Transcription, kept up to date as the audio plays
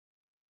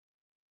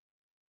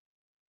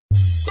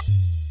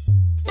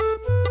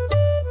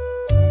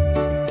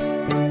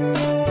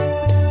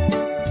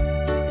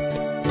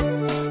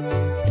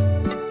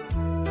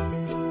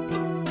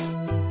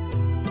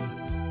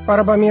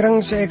Para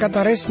pamirang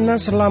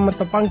seekataresna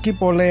selamat tepangki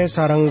pole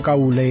sarang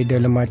kaulai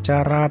dalam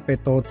acara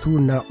peto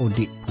tuna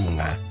odik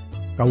bunga.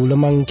 Kaula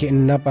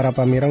mangkienna para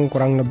pamirang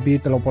kurang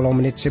lebih 30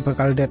 menit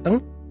sebekal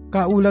dateng.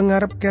 Kaula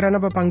ngarep kerana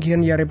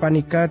pepanggihan yare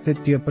panika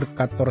tetia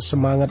berkator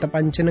semangat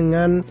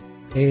panjenengan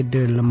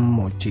dalam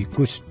moji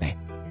Guste.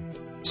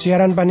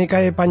 Siaran panika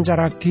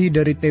pancaraki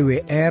dari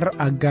TWR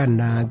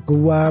Agana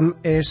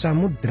Guam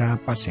Samudra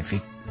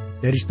Pasifik.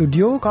 Dari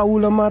studio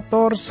kaula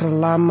matur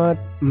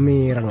selamat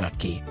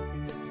mirengaki.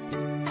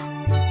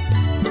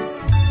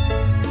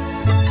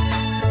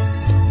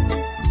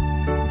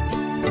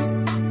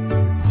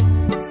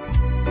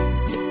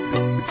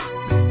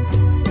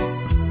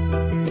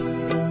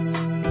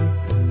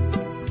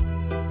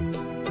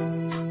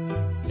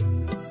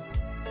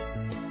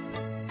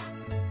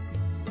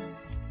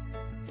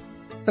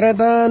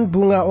 Tretan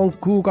bunga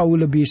ongku kau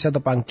lebih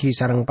setepangki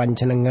sarang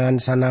panjenengan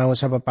sanau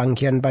sa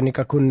pepangkian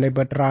panika kun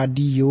lebat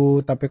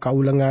radio tapi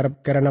kau lengarap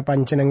karena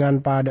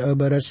panjenengan pada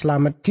beres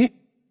selamat ki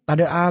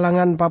tada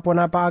alangan papon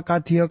apa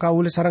akadia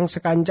kau sarang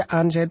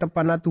sekancaan saya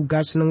tepana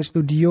tugas nang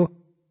studio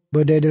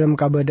beda dalam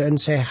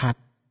keadaan sehat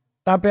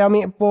tapi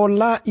ami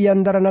pola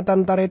iandarana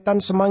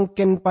tantaretan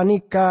semakin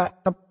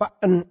panika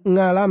tepaan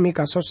ngalami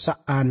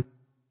kasosaan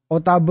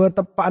otabe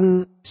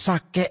tepan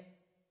sakit.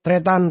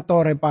 Tretan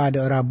tore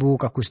pada Rabu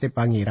ka Guste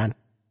Pangeran.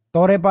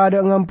 Tore pada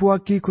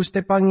ngampuaki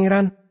Guste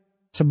Pangeran.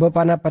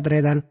 Sebab apa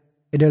tretan?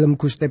 Dalam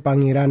Guste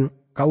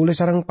Pangeran kaule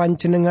sarang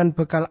panjenengan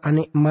bekal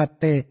anik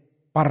mate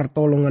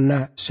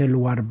partolonganna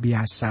seluar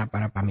biasa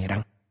para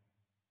pamirang.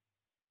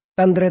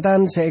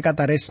 Tandretan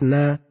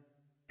seekataresna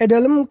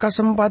dalam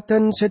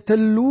kesempatan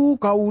setelu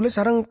kaule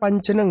sarang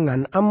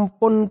panjenengan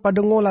ampun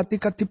pada ngolati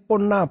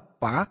katipon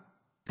napa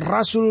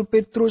Rasul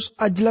Petrus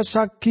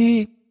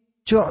ajlasaki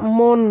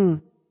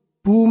jokmon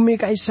bumi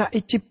kaisa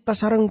icipta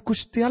sarang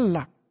Gusti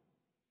Allah.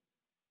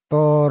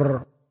 Tor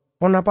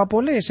ponapa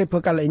pole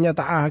sebekal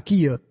nyata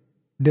ya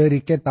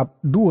dari kitab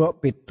 2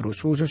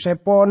 Petrus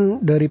khususnya pon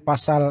dari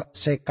pasal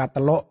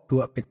sekatelok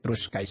 2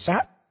 Petrus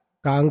kaisa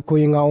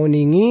kangkui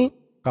ngaoningi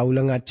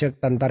kaula ngajak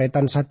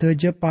tantaretan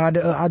sateja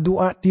pada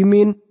adua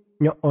dimin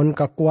nyoon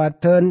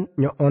kekuatan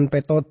nyoon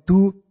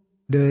petodu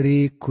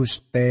dari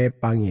Guste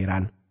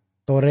Pangeran.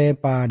 Tore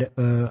pada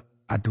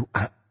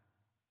adua.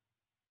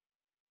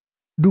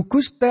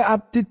 Dukus te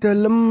abdi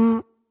dalem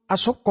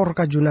asokor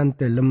kajunan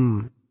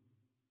dalem.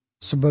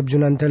 Sebab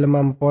junan dalem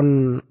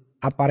ampon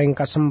apareng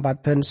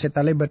kesempatan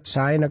setalebat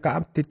saya naka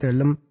abdi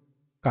dalem.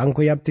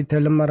 Kangku abdi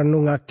dalem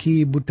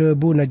merenungaki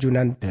budebu na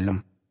junan dalem.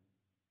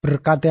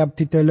 Berkati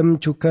abdi dalem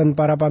juga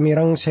para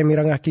pamirang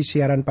semirangaki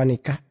siaran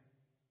panikah.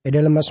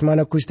 Dalam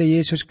asmana Guste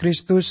Yesus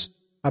Kristus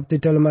abdi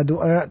dalem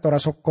adua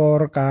tora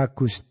sokor ka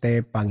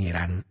Guste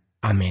Pangeran.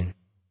 Amin.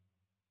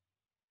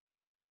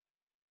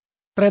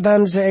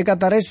 Tretan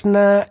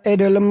seekataresna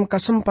dalam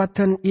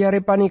kesempatan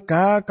iare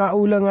panika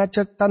kaula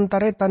ngajak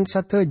tantaretan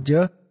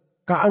sateja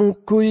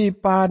kaangkui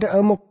pada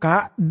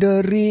muka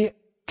dari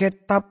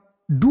kitab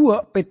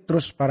 2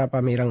 Petrus para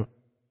pamirang.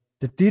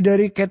 Jadi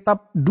dari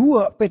kitab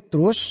 2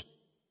 Petrus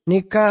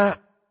nika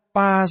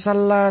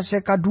pasal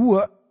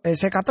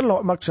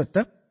sekatelok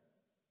maksudnya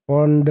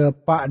ponde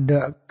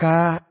pada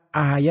ka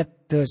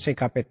ayat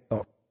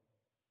sekapeto.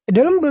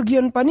 Dalam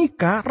bagian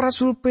panika,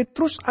 Rasul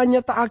Petrus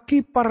hanya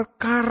taaki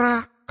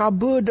perkara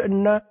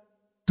kabedena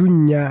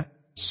dunya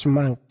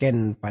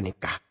semakin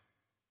panika.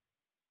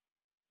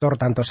 Tor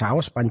tanto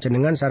saos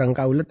panjenengan sarang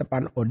kaula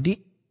tepan odi,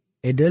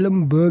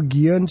 dalam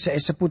bagian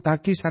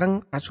seputaki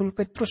sarang Rasul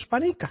Petrus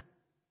panika.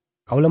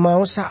 Kaula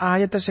mau sa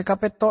ayat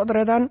sekapeto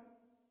tretan,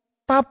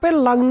 tapi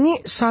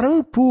langit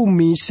sarang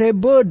bumi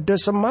sebeda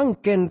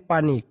semakin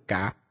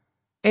panika,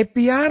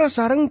 piara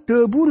sarang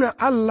debuna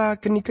Allah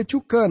keni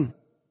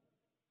kecukan.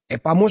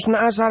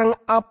 Pamusna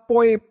sarang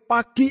apoy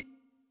pagi.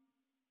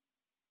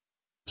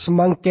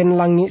 Semakin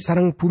langit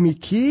sarang bumi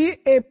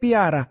ki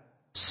piara.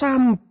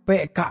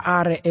 Sampai ka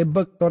are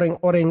ebek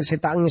toreng-oreng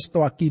setangis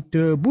toaki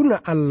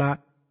debuna Allah.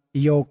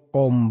 Yo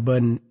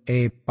komben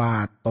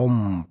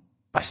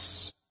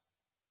patompas.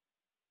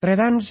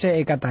 Tretan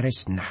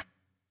seekataresna.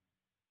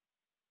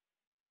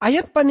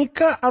 Ayat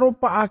panika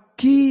arupa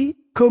aki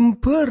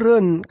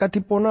gemberen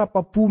katipona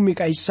apa bumi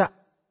kaisa.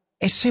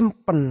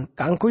 Esempen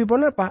kangkui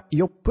pona apa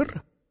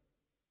yober.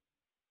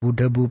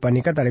 Budabu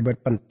panika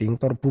talibat penting,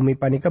 tor bumi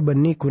panika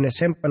benih guna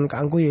sempen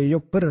kaangku ya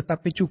ber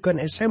tapi juga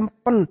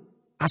sempen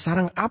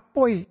asarang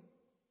apoy.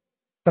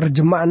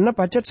 Terjemahannya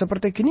pacet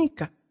seperti gini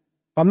kah?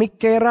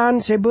 Pemikiran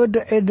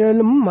sebeda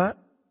lemah,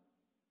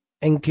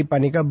 engki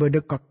panika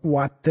beda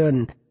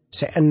kekuatan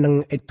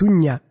seeneng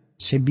etunya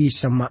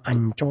sebisa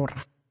maancora.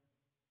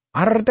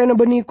 Artena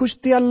benih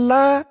Gusti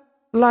Allah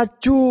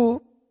laju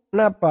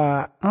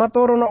napa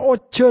matorona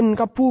ojen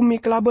ka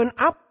bumi kelaban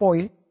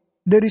apoy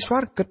dari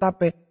swarga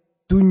tapi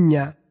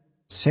dunya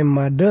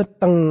sema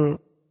dateng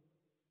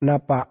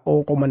napa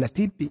o komana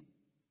tipi.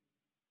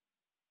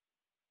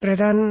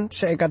 Tretan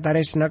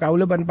seekataresna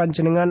kaula ban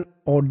panjenengan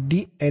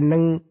odi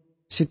eneng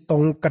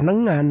sitong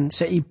kenengan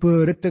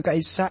seibarat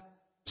kaisa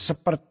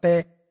seperti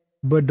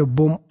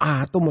bedebom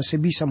atom masih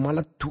bisa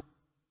meletup.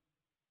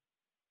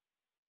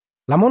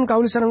 Lamun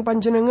kauli sareng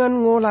panjenengan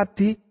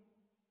ngolati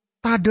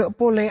tada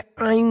pole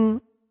aing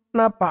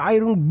napa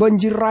airung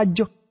banjir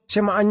rajo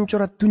sema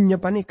ancur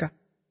dunya panika.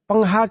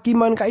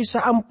 Penghakiman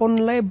kaisa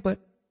ampun lebet.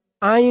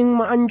 Aing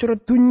ma ancur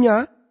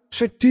dunya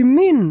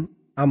sedimin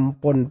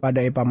ampun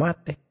pada epa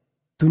mate.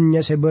 Dunya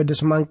sebeda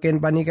semangkin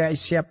panika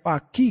isya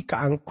pagi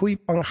kaangkui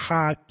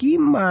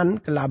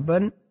penghakiman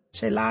kelaban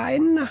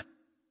selain nah.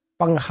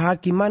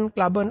 Penghakiman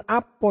kelaban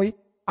apoy.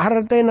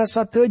 Artena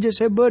sateja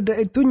sebeda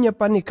itunya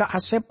panika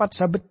asepat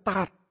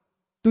sabetar.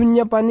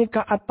 Dunya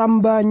panika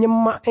atamba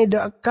nyemak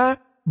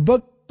edaka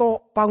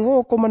bekto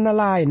pangoko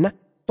menalain nah.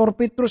 Tor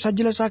Petrus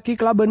sajelasaki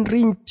kelaban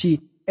rinci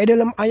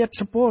dalam ayat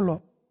 10.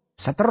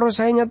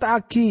 Saterus saya nyata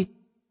aki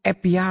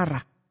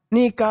epiara.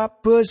 Nika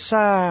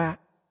besa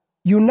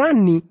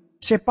Yunani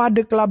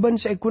sepade kelaban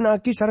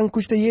sekunaki sarang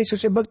Gusti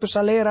Yesus sebekto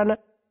salerana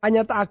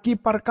anyata aki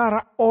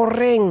perkara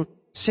orang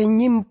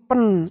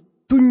senyimpen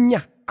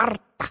dunya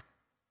arta.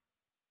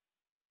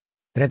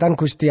 Tretan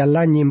Gusti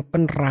Allah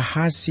nyimpen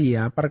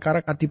rahasia perkara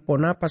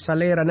katipona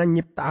pasalerana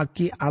nyipta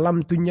aki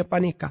alam dunya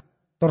panika.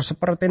 Tor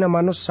sepertina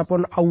manus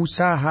sapon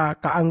ausaha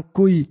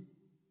kaangkui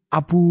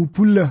abu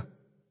bulah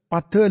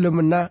pada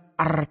lemena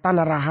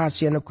artana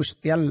rahasia na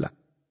Gusti Allah.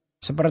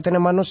 Sepertina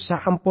manus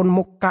sa ampun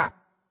muka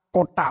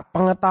kotak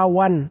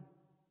pengetahuan.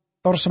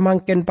 Tor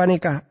semangkin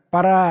panika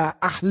para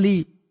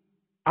ahli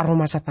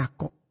aroma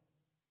satako.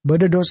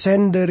 Bada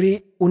dosen dari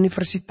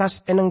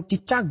Universitas Enang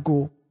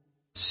Chicago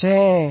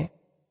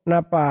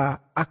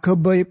napa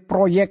akabai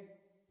proyek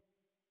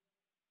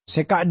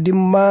seka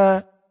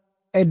dimma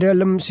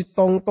dalam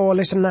sitong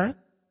tolesna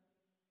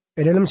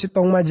dalam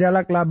sitong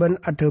majalah laban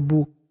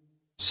adebu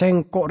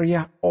sengkok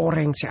ria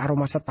orang si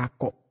aroma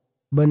satako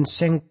ben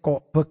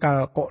sengkok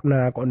bekal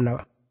kokna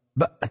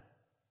ba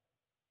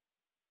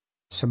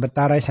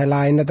sebetara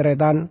selain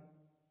tretan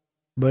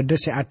beda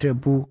si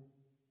adebu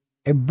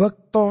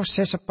ebekto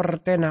se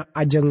sepertena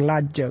ajeng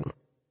lajeng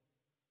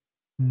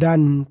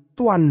dan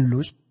tuan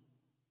lus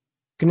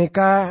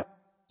kenika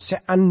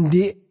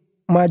seandi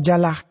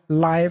majalah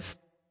Life,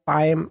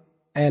 Time,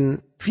 and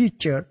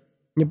Future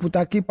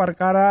nyebutaki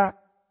perkara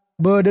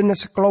bedena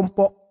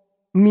sekelompok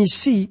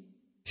misi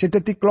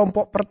seteti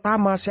kelompok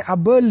pertama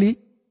seabeli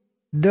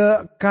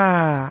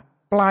deka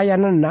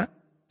pelayanana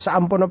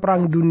saampuna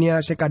perang dunia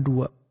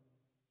sekadua.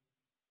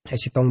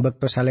 Sitong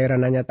bekto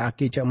salera nanya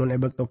taki camun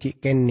ebekto ki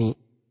kenni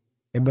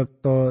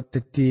ebekto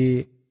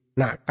teti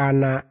nak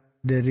kana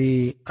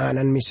dari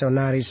anan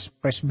misionaris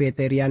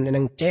presbyterian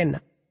enang Cina.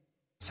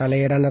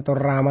 Salera na to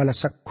rama na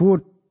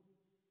sakut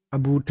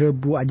abu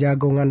debu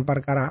ajagongan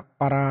perkara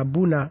para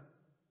buna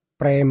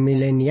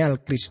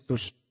premilenial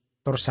Kristus.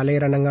 Tor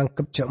salera na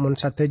ngangkep cak mon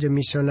sateja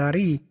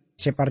misionari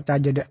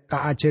separtaja dek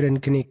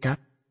kaajaran kenika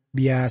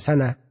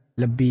biasana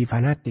lebih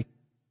fanatik.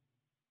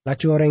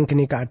 Lacu orang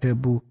kenika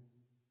debu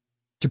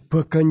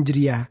jebakan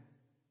jeria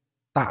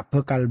tak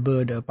bekal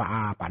beda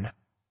apa-apa.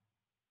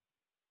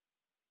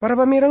 Para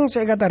pamirang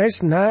saya kata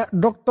resna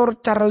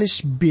Dr.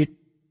 Charles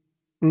Bate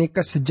ini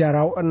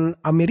kesejarawan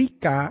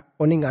Amerika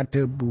oning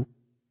adebu.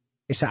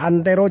 Isa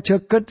antero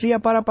jagat ria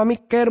para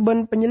pamikir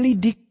dan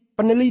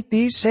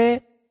peneliti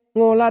se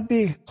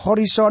ngolati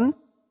horizon.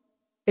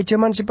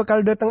 Jaman si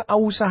bekal datang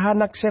usaha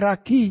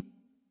nakseraki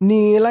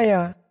nilai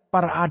ya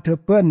para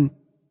adeban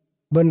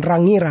ben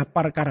rangira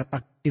perkara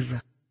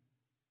takdir.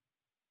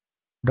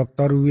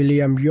 Dr.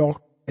 William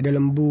York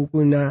dalam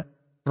bukunya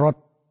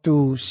Road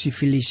to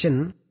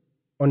Civilization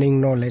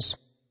oning knowledge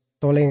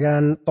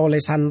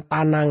tolesan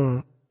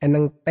tanang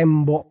eneng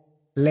tembok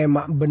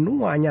lemak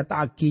benua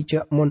nyata aki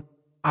cek mon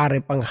are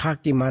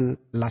penghakiman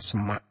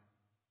lasma.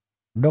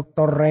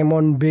 Dr.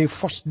 Raymond B.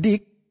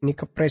 Fosdick ni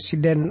ke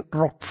Presiden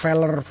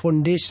Rockefeller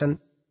Foundation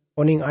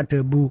oning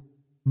adebu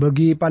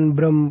bagi pan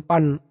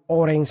berempan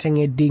orang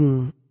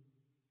sengeding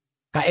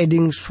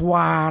kaeding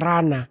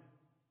suarana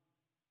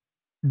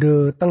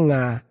de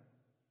tengah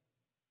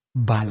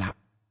balap.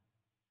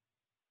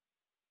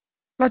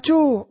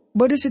 Lacu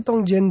bade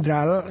sitong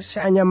jenderal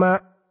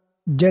seanyama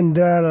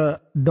Jenderal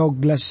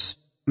Douglas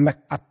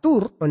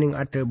MacArthur oning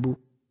adebu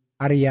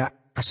Arya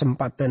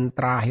kesempatan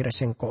terakhir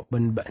sengkok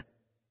benban.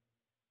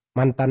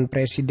 Mantan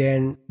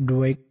Presiden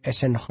Dwight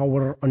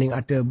Eisenhower oning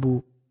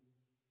adebu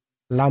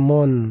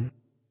lamon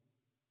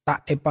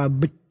tak epa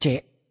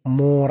becek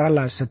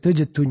morala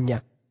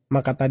setujunya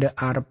maka tada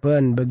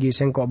arben bagi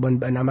sengkok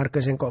benban amarga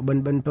sengkok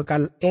benban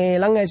bekal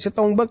elang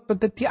setong bek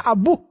teti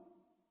abu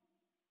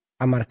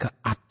amarga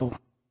atom.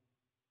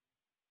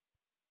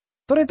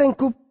 Tore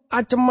tengkup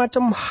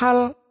macam-macam hal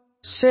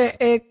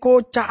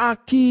seeko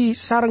caaki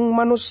sareng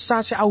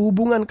manusia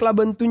hubungan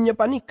kelabantunya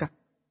panika.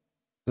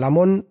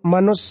 Lamun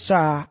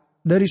manusia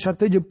dari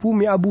satu je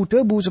bumi abu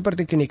tebu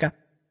seperti kinika,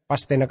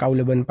 pasti nak kau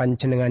leben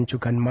pancenengan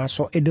cukan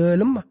masuk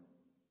dalam.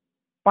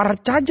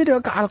 Parcaja dia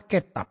ke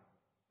Alkitab.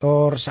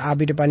 Tor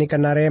saabi depanika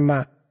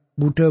narema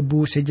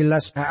budebu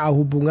sejelas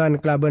hubungan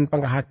kelaban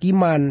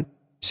penghakiman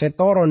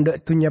setoron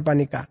dek tunya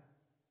panika.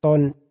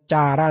 Ton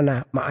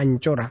carana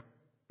maancora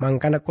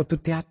mangkana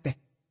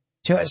kotutiate.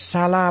 Cek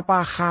salah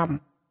paham.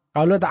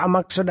 Kalau tak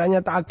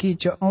maksudnya tak aki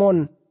cek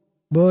mon.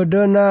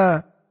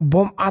 Bedena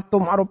bom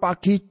atom arupa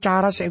aki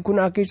cara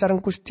segunaki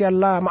sareng Gusti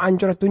Allah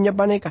maancur dunya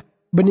paneka.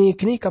 Benih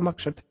kini ka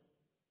maksud.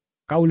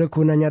 Kaula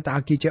gunanya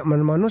tak aki cek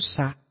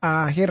manusia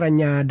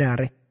akhirnya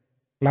nyadare.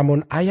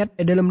 Lamun ayat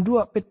dalam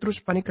 2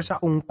 Petrus panika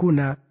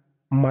saungkuna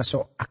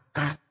masuk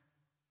akal.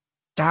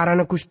 Cara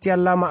na Gusti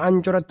Allah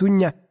maancur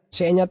dunya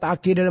seenya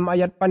tak aki dalam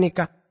ayat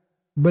panika.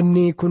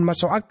 Benih kun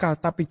masuk akal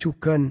tapi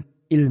juga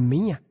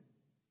ilmiah.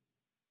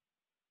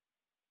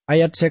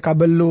 Ayat seka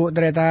belu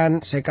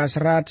teretan, seka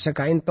serat,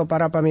 seka into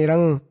para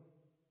pamireng.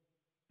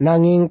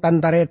 Nanging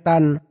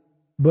tantaretan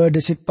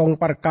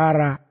bedesitong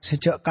perkara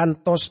sejak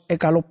kantos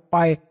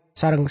ekalupai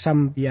sareng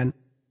sambian.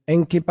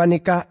 Engki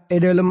panika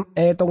dalam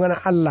tongana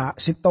Allah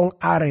sitong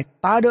are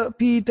tada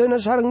pitena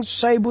sareng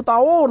 1000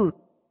 tahun.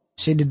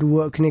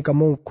 Sededua kini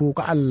kemungku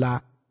ke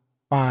Allah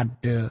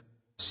pada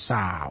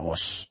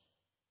saos.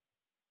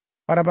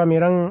 Para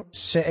pamireng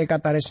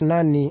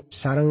seekataresnani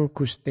sareng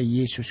Gusti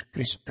Yesus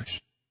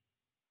Kristus.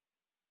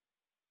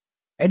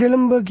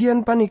 Dalam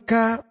bagian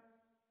panika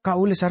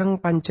kaule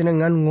sareng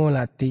panjenengan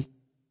ngolati.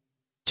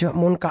 Jak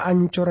mon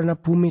kaancurna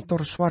bumi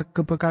tor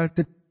swarga bakal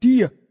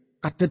dedia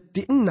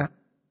kadedina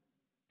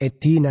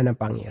edina na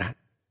pangeran.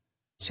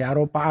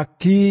 Searopa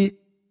agi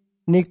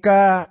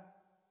nika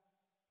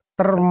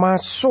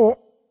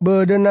termasuk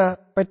bedena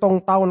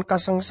 7 tahun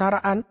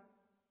kasengsaraan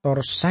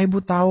tor 1000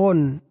 tahun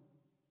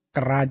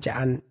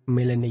kerajaan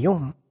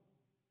milenium.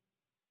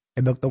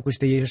 Ebek to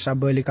Gusti Yesus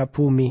sabali ka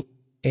bumi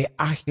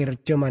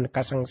akhir zaman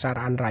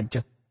kasengsaraan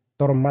raja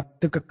tormat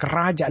ke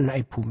kerajaan na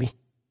bumi.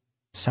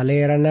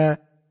 Salerana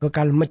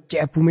bekal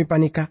mecek bumi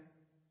panika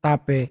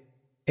tapi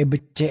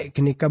becek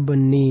kenika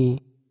beni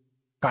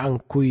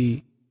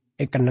kaangkui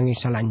kenangi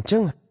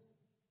salanjeng.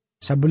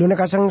 Sebelumnya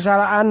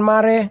kasengsaraan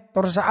mare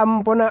tor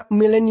saampuna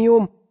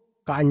milenium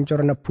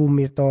kaancurna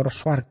bumi tor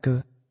swarga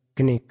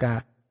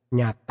kenika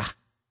nyata.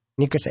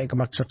 Nika saya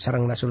kemaksud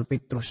sareng Rasul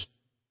Petrus.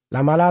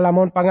 Lama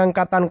lamun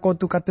pangangkatan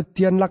kotu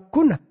katedian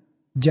laguna.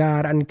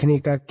 Jaran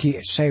kenika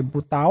ki 1000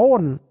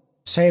 tahun,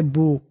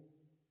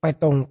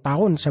 1000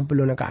 tahun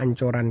sebelum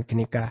kehancuran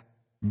kenika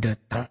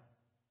datang.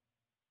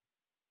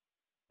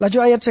 Laju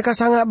ayat seka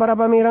sanga para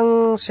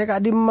pamirang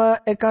seka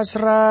dima eka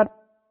serat.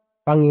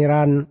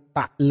 Pangeran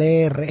tak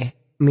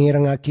lere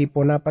mirengaki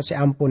ponapa se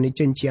ampuni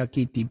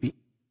cenciaki tibi.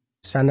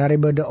 Sanare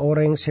beda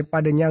orang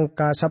sepada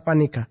nyangka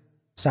sapanika.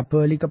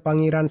 Sabeli ke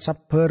pangeran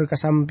saber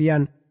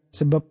kesampian.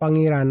 Sebab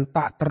pangeran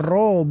tak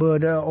tero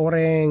beda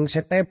orang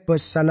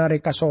setebes sanare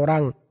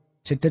kasorang.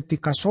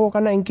 Sedeti kaso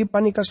kana engki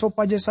pani kaso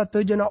paja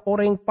satu jana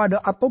orang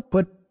pada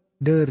atobet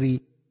dari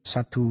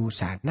satu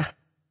sana.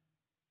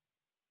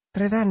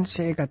 Tretan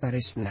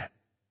seekatarisna.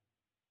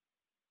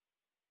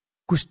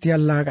 Gusti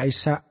Allah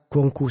kaisa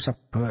gongku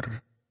sabar.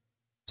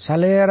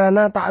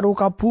 Salerana tak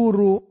ruka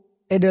buru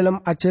dalam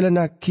ajalan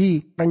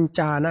lagi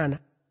rencanana.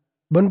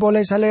 Ben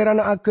boleh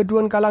salerana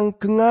ageduan kalang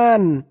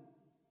gengan.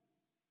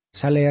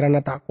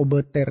 Salerana tak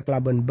kubeter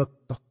kelaban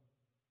bekto.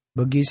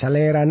 Bagi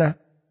salerana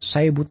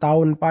 1000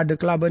 tahun pada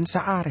kelaban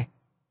saare.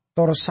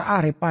 Tor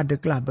saare pada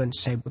kelaban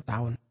 1000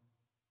 tahun.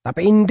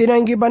 Tapi intinya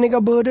yang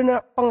kipanika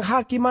bedena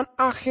penghakiman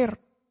akhir.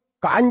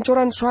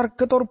 Kehancuran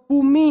swarga tor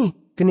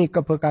bumi. Kini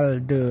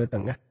kebekal de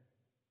tengah.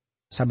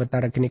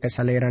 Sabetara kini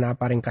kesalerana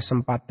paring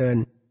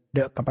kesempatan.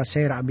 De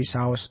kapasera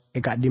abisaos.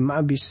 Eka dima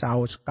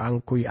abisaos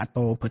kaangkui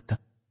atau bete.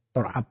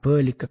 Tor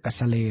abeli ke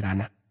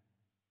kesalerana.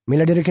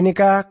 Mila dari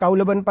kenika kau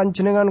leban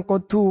panjenengan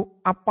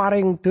kotu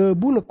apareng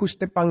debu ne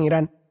Gusti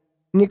Pangeran.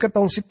 Ni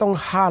ketong sitong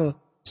hal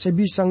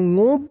sebisa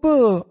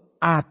ngobe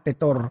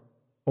atetor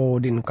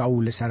odin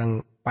kau le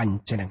sarang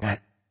panjenengan.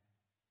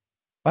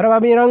 Para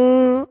pamirang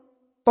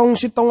tong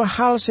sitong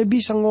hal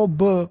sebisa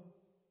ngobe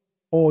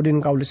odin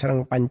kau le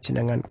sarang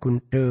panjenengan kun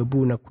debu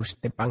ne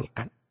Gusti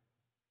Pangeran.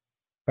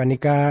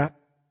 Panika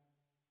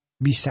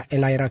bisa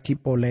elai raki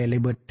pole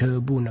lebet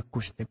debu ne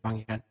Gusti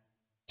Pangeran.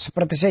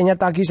 Seperti saya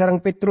nyatagi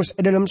sarang Petrus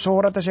dalam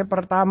surat saya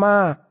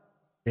pertama.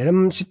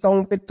 Dalam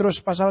sitong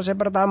Petrus pasal saya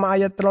pertama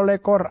ayat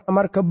 3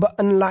 amar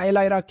kebaan la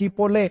elai raki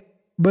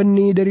pole.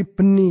 Benih dari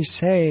benih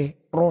saya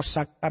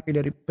rosak tapi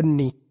dari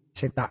benih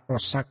saya tak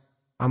rosak.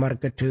 Amar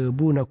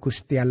kedebu na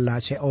Gusti Allah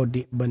saya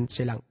odik ben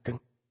selangkeng.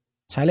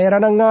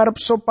 Salera na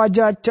ngarep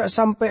sopaja cak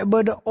sampai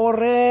beda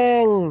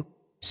orang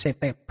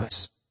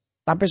setebes.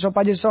 Tapi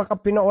sopaja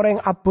sakapina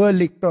orang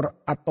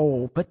abeliktor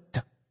atau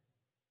bedak.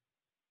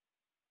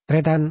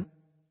 Tretan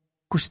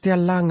Gusti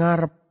Allah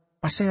ngarep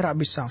pasera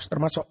bisaos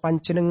termasuk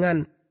panjenengan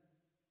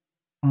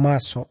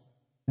masuk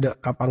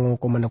dek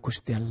kapanguku mana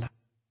Gusti Allah.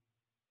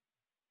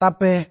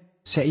 Tapi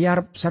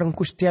seyarep sareng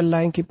Gusti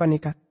Allah yang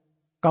kipanika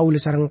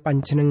kaule sareng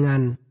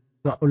panjenengan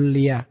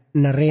ngaulia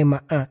nerema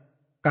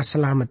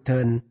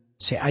keselamatan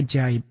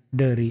seajaib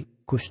dari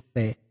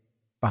Gusti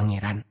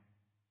Pangeran.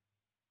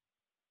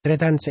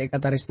 Tretan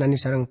seekatarisnani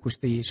sareng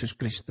Gusti Yesus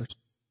Kristus.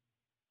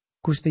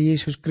 Gusti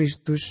Yesus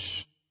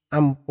Kristus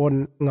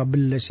ampun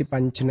ngabelesi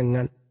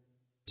panjenengan.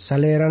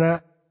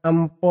 Salerana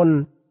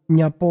ampun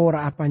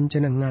nyapora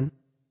panjenengan.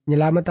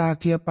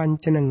 Nyelametake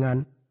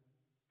panjenengan.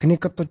 Kini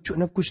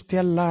ketujuhna Gusti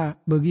Allah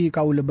bagi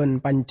kauleben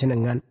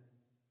panjenengan.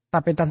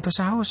 Tapi tanto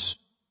saos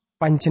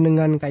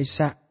panjenengan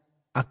kaisa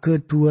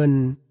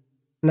akeduan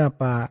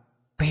napa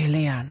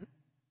pelean.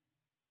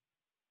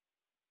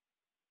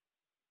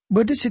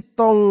 Bede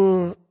sitong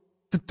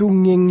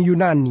tetunging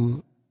Yunani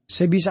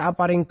sebisa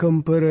aparing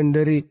gemberan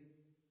dari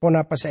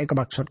ponapa saya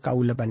kemaksud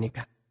kaula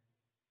panika.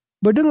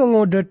 Bede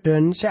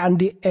ngongodeden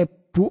seandi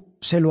ebu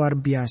seluar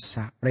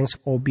biasa reng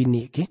sekobi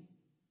niki.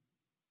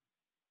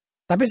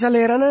 Tapi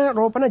salerana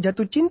ropana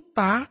jatuh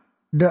cinta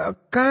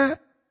deka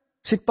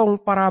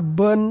sitong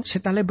paraben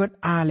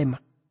sitalebet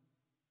alema.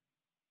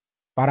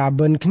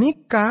 Paraben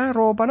kenika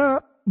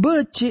ropana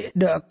becik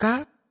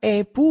deka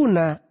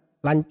epuna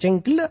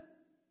lanceng gila.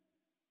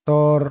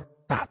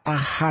 Tor tak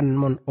tahan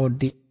mon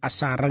odi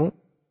asareng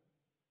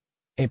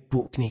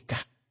ibu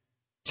kenika.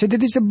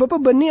 Sedeti sebab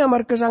beni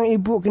amar kesang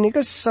ibu kenika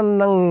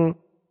seneng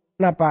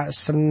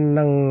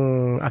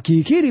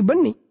agi kiri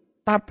beni.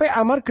 Tapi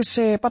amar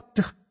kesepat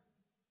deh.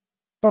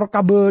 Tor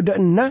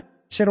kabedena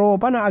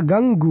seropana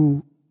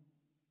aganggu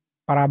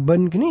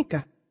paraben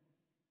kenika.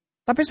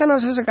 Tapi sana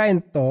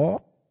sesekain to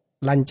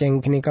lanceng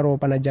kenika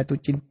ropana jatuh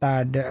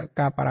cinta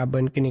deka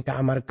paraben kenika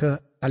amar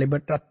ke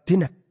talibet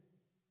ratina.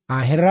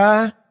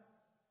 Akhirnya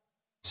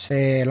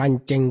se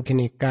lanceng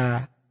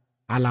kenika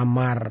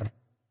alamar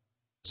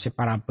se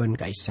paraben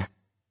kaisa.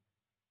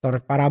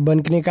 Tor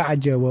paraben kenika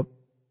ajawab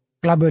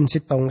kelaben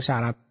sitong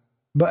syarat.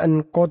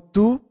 Been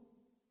kotu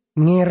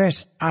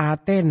ngires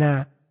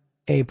atena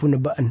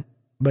puna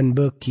ben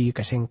beki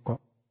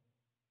kasengko.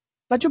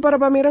 Laju para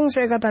pamirang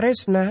saya kata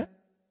resna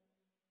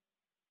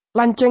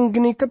lanceng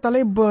kenika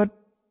talebet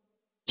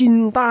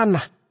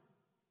cintana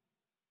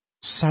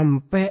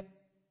sampai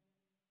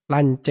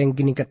lanceng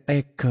kenika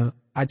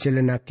teke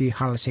ajelenaki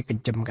hal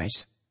sekejam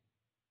guys.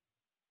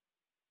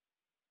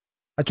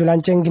 Acu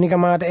lanceng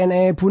kenika mangatain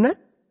puna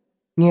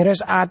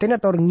ngires atena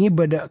tor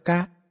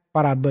ngibadaka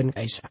paraben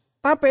kaisa.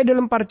 Tapi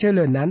dalam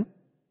perjalanan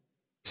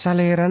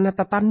salerana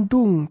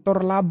tatandung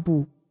tor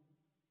labu.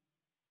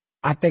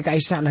 Ate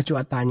kaisa laju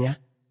atanya.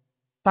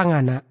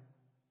 Tangana.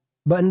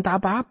 Benta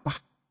apa-apa.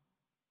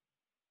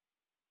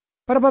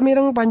 Para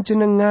pamirang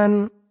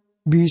panjenengan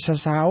bisa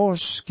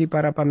saos ki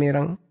para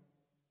pamirang.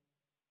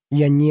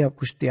 Yanya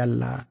Gusti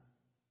Allah.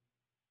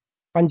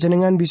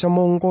 Panjenengan bisa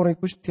mongkore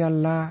Gusti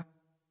Allah.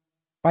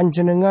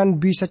 Panjenengan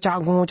bisa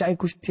cak ngocak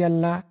Gusti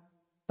Allah.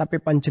 Tapi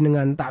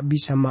panjenengan tak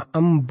bisa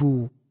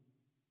maambu.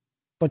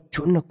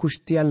 Tocukna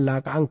Gusti Allah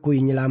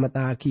kaangkui nyelamat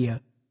akia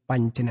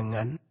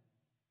panjenengan.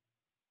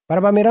 Para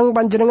pamirang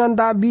panjenengan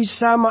tak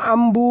bisa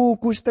maambu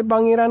Gusti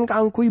Pangeran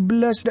kaangkui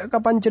belas dak ka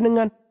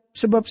panjenengan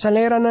sebab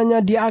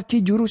salerananya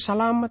diaki juru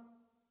salamet.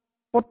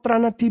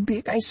 Potrana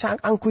tibi kaisa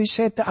kaangkui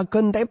seta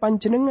agentai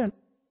panjenengan.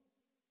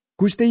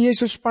 Gusti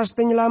Yesus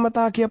pasti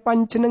nyelamat akia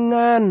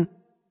panjenengan.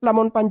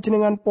 Lamun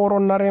panjenengan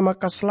poron narema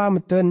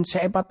kaslametan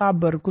seepa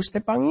tabar Gusti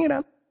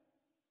Pangeran.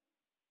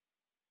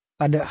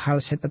 Ada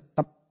hal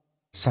setetap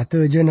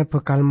satu jana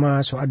bekal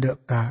masuk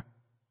adeka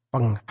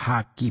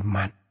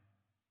penghakiman.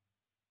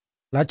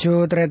 Laju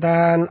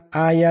tretan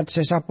ayat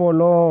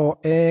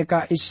sesapolo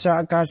ka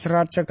isa ka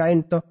serat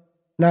sekainto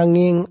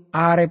nanging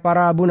are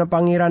para buna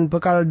pangeran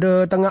bekal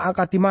de tengah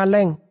akati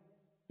maleng.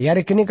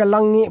 Yari kini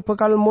kelangi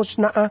bekal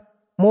musna'a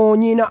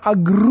monyina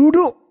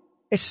agrudu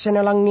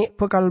esena langi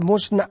bekal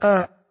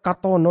musna'a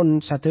katonon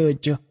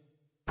satejo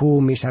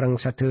bumi sarang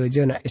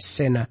satejo na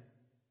esena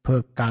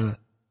bekal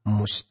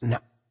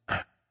musna'a.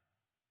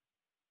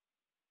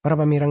 Para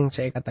pamirang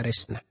saya kata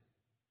resna.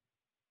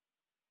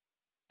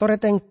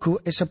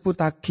 Toretengku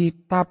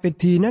eseputaki tapi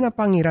dina na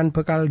pangeran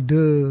bekal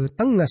de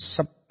tengah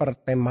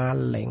seperti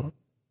maleng.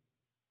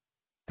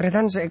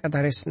 Tretan saya kata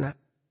resna.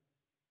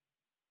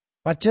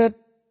 Pacet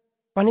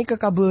panika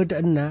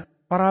kabedana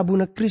para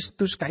abuna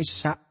Kristus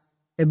kaisa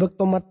ebek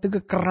tomat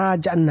ke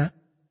kerajaan na.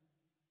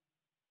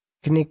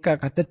 Kenika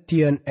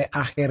katetian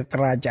akhir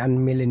kerajaan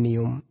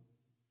milenium.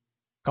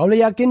 Kau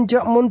yakin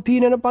jak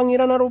montina na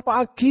pangeran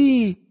arupa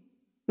aki.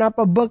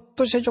 Napa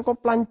bakto saya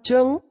cukup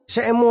lanceng,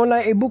 saya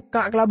mulai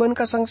buka kelaban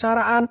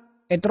kesengsaraan,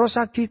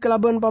 terosaki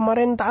kelaban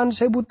pemerintahan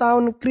 1000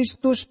 tahun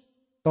Kristus,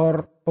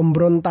 tor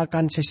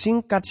pemberontakan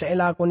sesingkat saya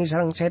lakoni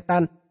sarang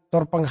setan,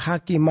 tor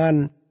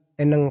penghakiman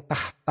eneng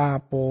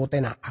tahta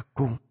potena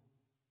agung.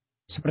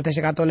 Seperti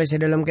saya kata oleh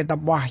dalam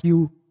kitab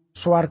Wahyu,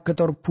 swarga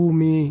tor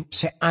bumi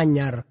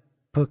seanyar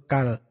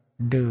bekal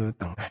de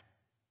tengah.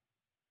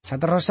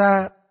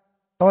 Saterosa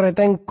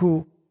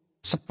toretengku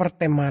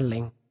seperti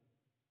maling.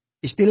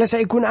 Istilah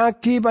saya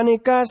gunaki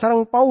panika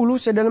sarang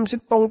Paulus dalam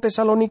sitong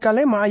Tesalonika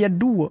 5 ayat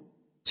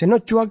 2.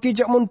 Seno cuaki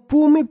jakmon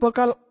bumi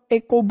bakal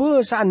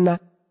ekobe sana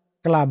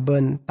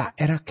kelaben tak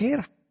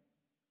era-kera.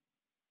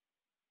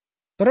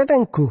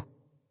 Toretengku,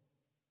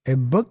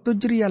 ebek tu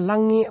jeria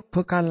langi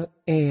bakal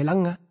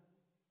langa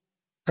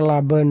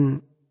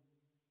kelaben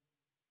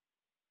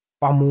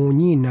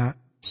pamunyina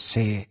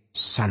se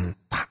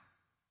santa.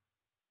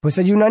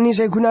 Bahasa Yunani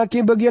saya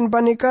gunaki bagian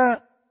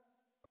panika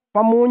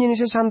pamunyi ni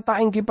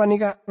sesanta engki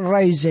panika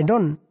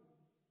raizedon.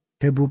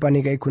 Debu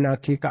panika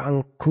igunaki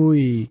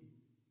kaangkui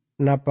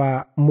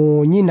napa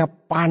munyi na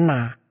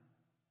pana.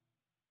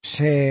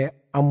 Se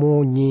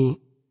amunyi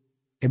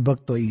ebek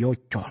to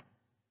yocot.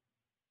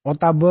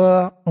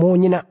 Otabe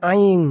munyi na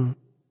aing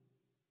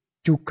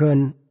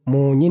jugan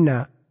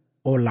monyina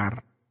olar.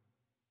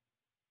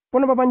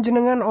 Punapa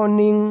panjenengan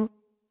oning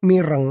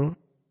mireng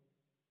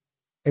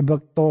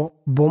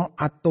ebekto bom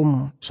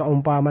atom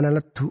saumpamana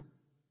ledu.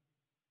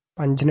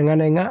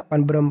 Panjenengan enggak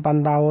pan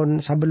berempan tahun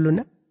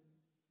sebelumnya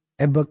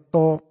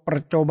ebekto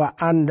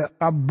percobaan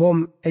dek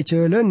bom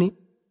ejeleni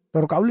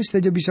tor kaulis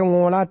saja bisa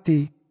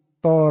ngolati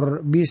tor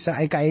bisa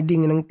eka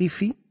eding nang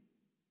TV.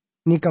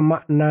 Nika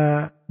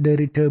makna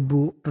dari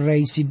debu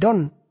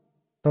Reisidon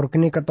tor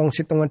kini ketong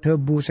situng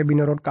debu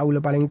sebinerot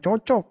kaula paling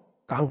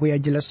cocok kaangku ya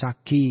jelas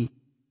saki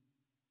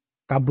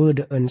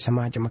kabedeen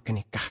semacam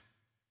kenikah.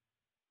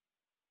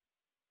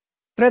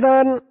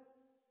 Tretan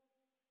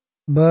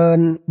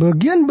ben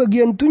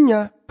bagian-bagian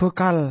tunya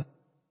bekal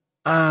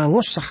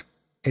angusah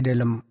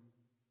dalam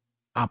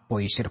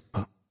apoi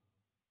sirpe.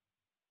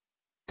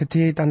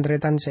 Teti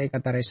tantretan saya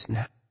kata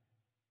resna.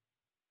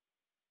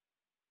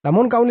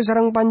 Lamun kauli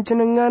sarang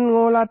panjenengan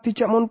ngolati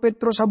cak mon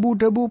Petrus abu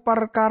debu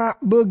perkara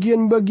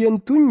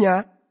bagian-bagian tunya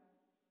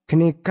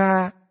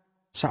kenika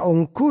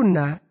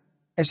saungkuna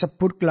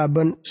sebut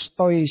kelaban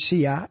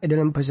stoisia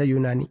dalam bahasa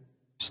Yunani.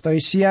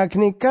 Stoisia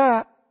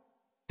kenika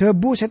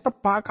debu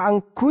setepak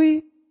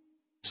kaangkui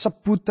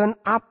sebutan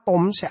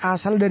atom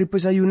seasal dari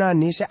bahasa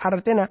Yunani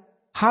seartinya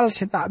hal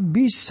tak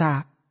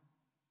bisa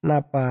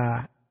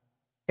napa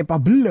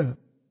epabele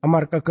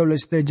amar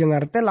kegaulis dejeng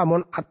arte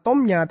lamun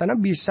atomnya tanah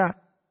bisa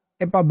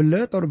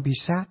epabele tor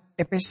bisa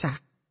epesa.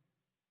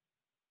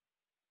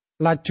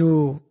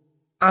 Laju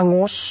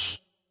angos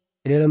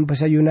dalam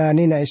bahasa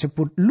Yunani na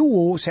disebut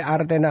luo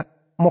seartinya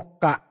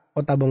mokka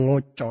otabeng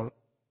ngocol.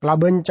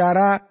 Kelaban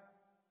cara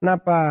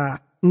napa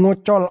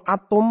ngocol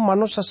atom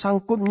manusia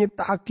sangkup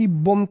nyiptaaki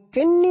bom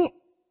keni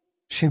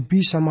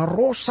sebisa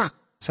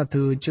marosak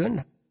satu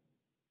jena.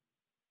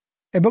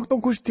 Ebak to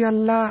Gusti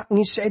Allah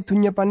ngisa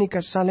itunya panika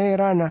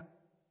salerana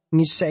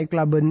ngisa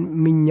kelaban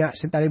minyak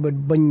setali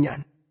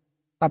berbenyan.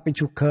 Tapi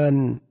juga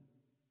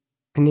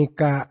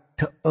kenika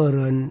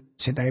deeren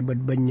setali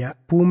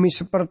berbenyak. Bumi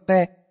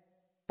seperti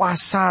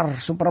pasar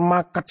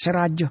supermarket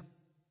seraja.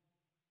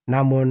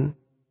 Namun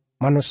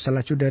manusia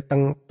sudah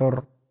datang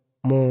tor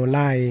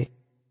mulai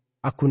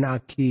aku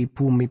naki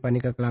bumi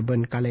panika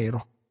kelaban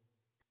kalero.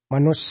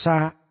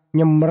 Manusia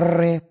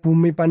nyemere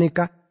bumi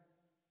panika.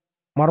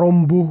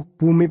 Marombuh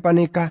bumi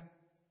panika.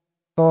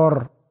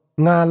 Tor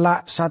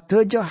ngalak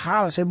sateja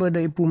hal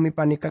sebedai bumi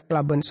panika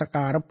kelaban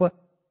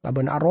sekarepe.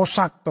 Kelaban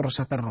arosak tor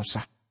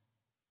saterosak.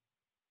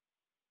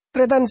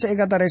 Tretan saya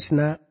kata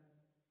resna.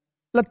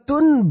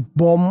 Letun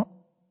bom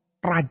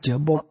raja,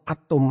 bom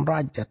atom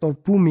raja tor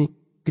bumi.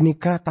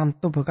 Kenika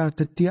tanto bakal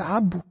detia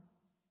abu.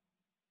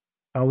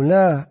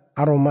 Kaula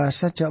aroma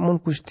saja mun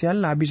Gusti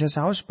Allah bisa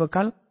saos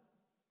bekal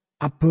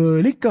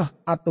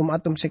abelikah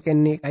atom-atom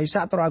sekene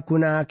kaisa atau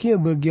agunake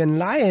bagian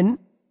lain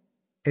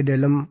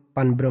dalam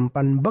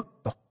panbrempan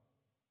bekto.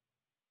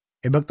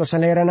 Bekto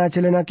salerana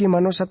jelenaki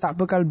manusia tak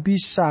bekal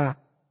bisa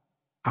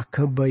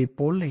akabai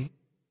pole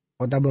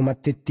oda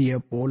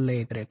bematitia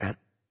pole tretan.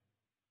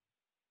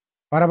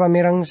 Para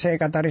pamirang saya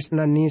kataris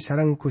nani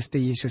sarang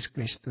Gusti Yesus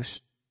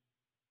Kristus.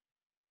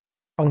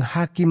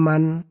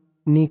 Penghakiman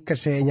ni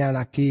kesenya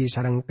lagi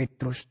sarang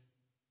Petrus.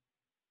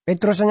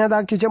 Petrus hanya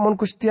tak kijamon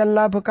Gusti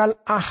Allah bekal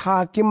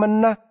hakiman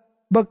na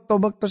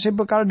bekto-bekto si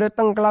bekal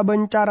datang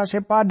kelaban cara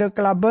sepada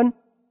kelaban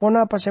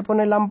pona pa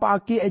sepone lampa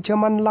aki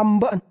jaman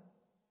lamban.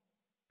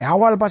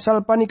 Awal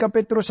pasal panika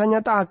Petrus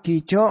hanya tak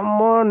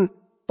kijamon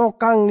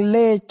tokang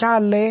le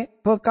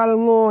cale bekal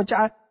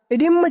ngoca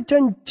edi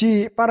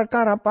menjanji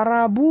perkara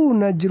parabu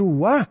na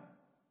jeruah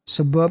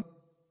sebab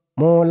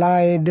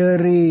mulai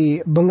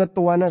dari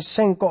bengetuana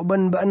sengkok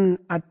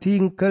ben-ben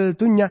atingkel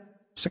tunya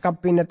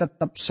sekapina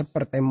tetap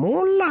seperti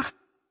mula.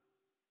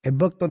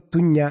 Ebek to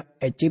tunya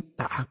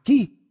cipta aki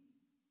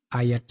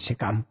ayat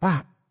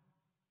sekampa.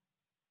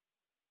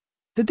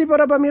 Jadi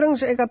para pamirang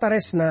saya kata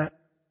resna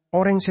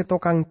orang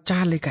setokang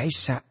cale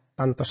kaisa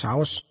tanto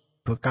saos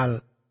bekal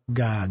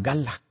gagal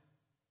lah.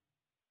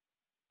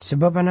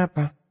 Sebab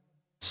apa?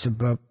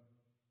 Sebab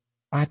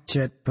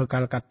pacet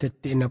bekal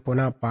katetina pun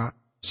apa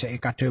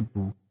seeka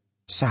debu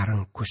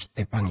sarang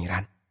Gusti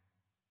Pangeran.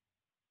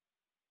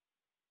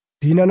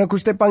 Dinana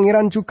Gusti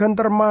Pangeran juga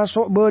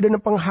termasuk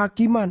badan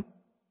penghakiman.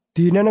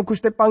 Dinana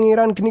Gusti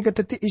Pangeran kini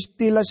keteti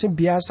istilah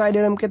sebiasa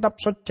dalam kitab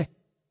suci.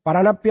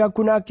 Para nabi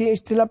agunake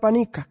istilah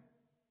panika.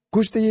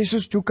 Gusti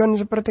Yesus juga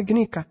seperti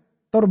kenika.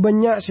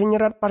 Torbanyak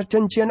senyerat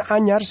perjanjian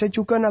anyar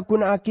sejuga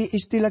agunake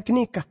istilah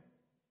kenika.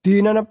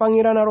 Dinana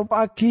Pangeran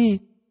arupaki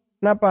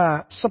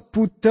napa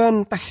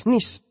sebutan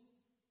teknis.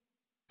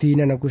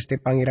 Dinana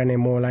Gusti Pangeran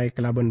mulai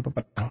kelaban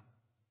pepetang.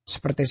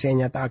 Seperti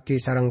saya nyatake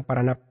sarang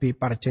para nabi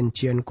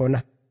perjanjian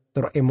kona.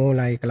 Tur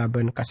mulai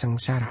kelaban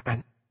kasengsaraan.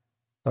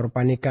 Tur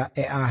panika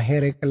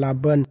akhir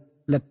kelaban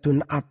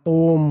letun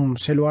atom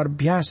seluar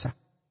biasa.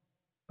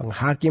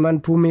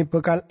 Penghakiman bumi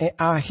bekal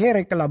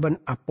akhir kelaban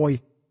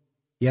apoi.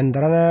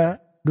 Yandrana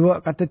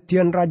dua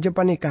katetian raja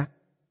panika.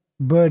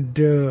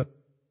 Bede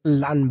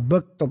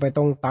lanbek to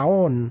petong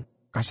tahun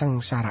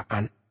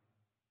kasengsaraan.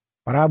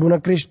 Para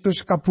abuna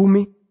Kristus ka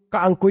bumi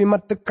kaangkui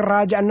mate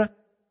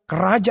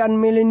kerajaan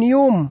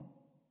milenium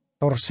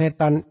tor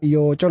setan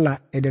iyo cola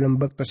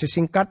dalam bekto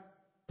sesingkat,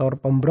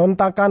 tor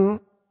pemberontakan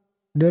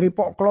dari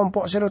pok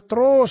kelompok seru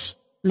terus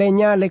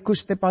lenya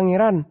lekus te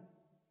pangeran,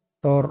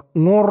 tor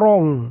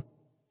ngorong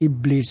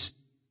iblis,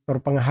 tor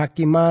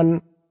penghakiman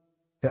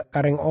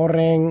kareng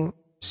oreng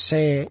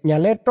se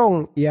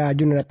nyaletong ya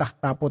junina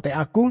tahta pote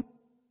agung,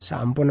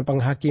 sampun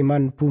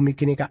penghakiman bumi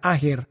kini ka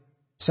akhir,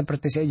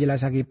 seperti saya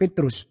jelas lagi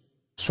Petrus,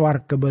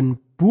 swarga ben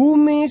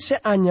bumi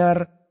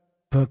seanyar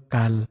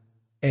bekal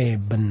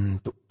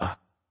bentuk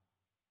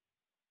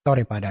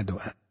Tore pada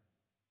doa.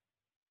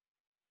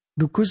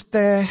 Dukus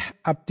teh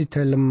abdi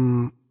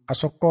dalem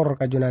asokor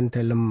kajunan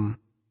dalem,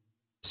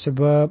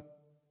 sebab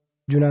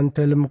junan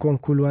dalem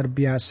kuangku luar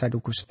biasa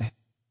dukus teh.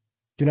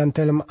 Junan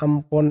dalem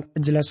ampon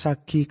jelas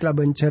lagi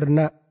kelaban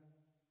cerna,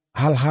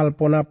 hal-hal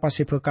pona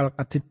pasti bekal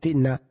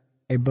katitina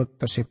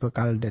ebek to si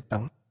bekal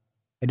datang.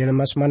 Dalam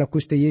asmana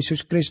Gusti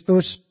Yesus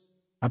Kristus,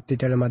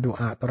 abdi dalam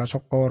doa tora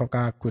sokor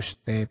ka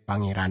Gusti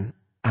Pangeran.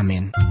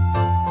 Amin.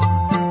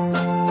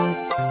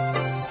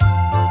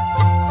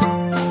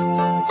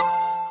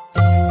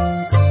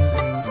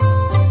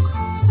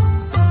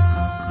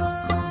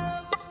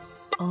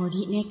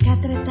 Odi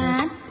nekat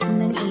retan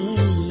nang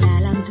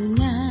alam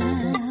dunia,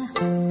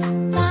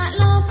 tak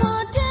lopo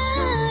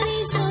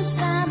dari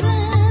susah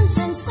ben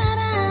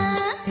sengsara.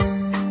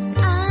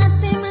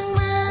 Ate mang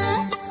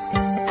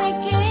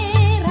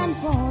pikiran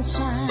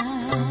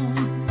bosan,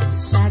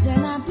 saja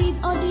napit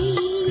odi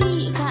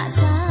tak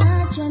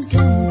sajan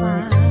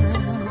gempar.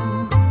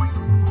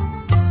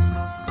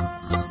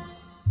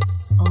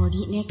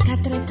 Odi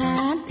nekat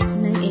retan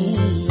nang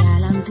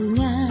alam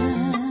dunia,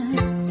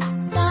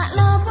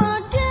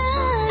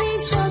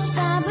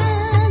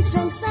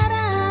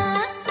 sengsara.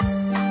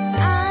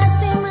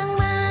 Ate mang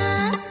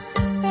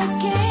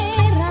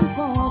pikiran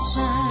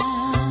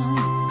bosan,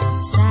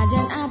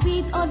 sajan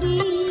abid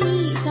odi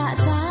tak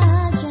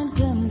sajan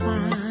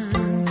gempar.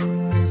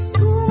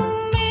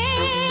 Kumelange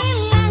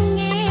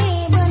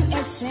ben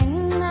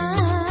esena,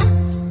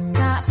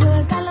 tak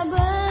bekal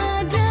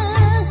beda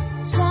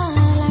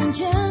salang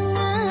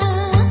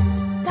jengah,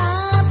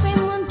 tapi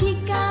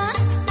muntika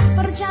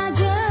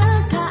percaya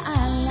ka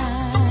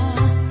Allah,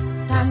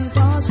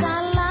 tanpa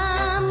salah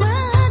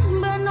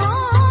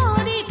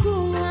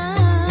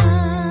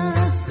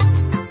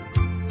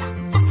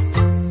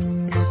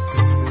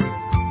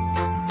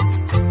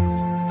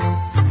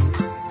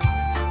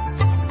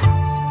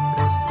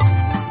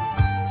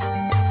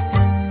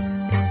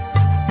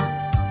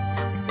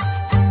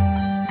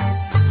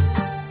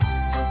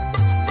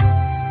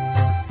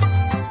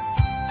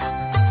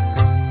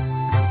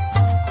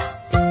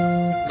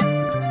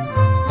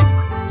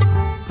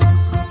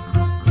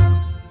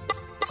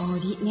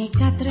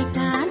nekat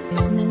retan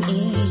nang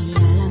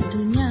alam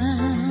dunia,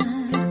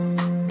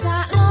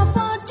 tak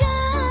lopo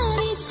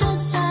dari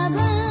susah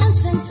ben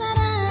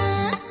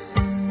sengsara.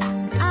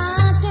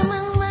 Ate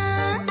mang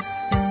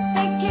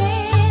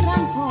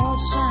pikiran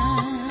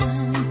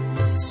bosan,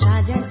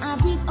 sajan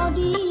abid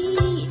odi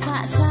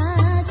tak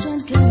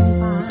sajan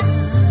gempar.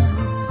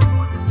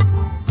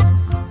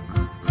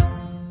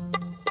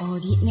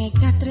 Odi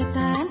nekat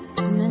retan